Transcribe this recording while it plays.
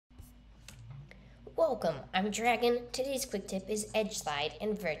Welcome, I'm Dragon. Today's quick tip is Edge Slide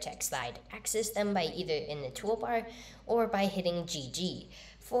and Vertex Slide. Access them by either in the toolbar or by hitting GG.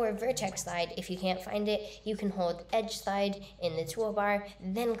 For Vertex Slide, if you can't find it, you can hold Edge Slide in the toolbar,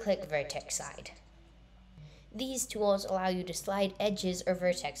 then click Vertex Slide. These tools allow you to slide edges or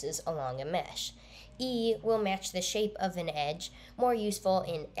vertexes along a mesh. E will match the shape of an edge, more useful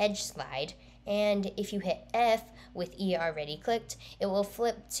in Edge Slide, and if you hit F with E already clicked, it will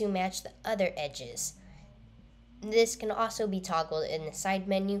flip to match the other edges. This can also be toggled in the side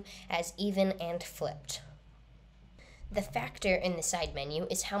menu as even and flipped. The factor in the side menu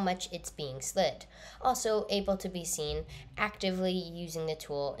is how much it's being slid, also able to be seen actively using the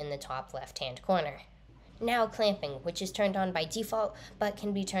tool in the top left-hand corner. Now clamping, which is turned on by default, but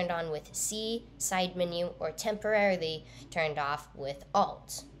can be turned on with C, side menu, or temporarily turned off with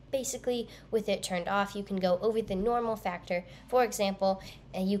Alt. Basically, with it turned off, you can go over the normal factor. For example,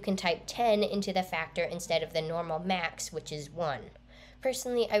 you can type 10 into the factor instead of the normal max, which is 1.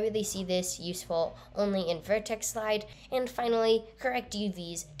 Personally, I really see this useful only in Vertex Slide. And finally, Correct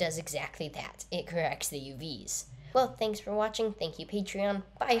UVs does exactly that. It corrects the UVs. Well, thanks for watching. Thank you, Patreon.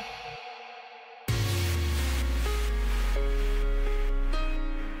 Bye!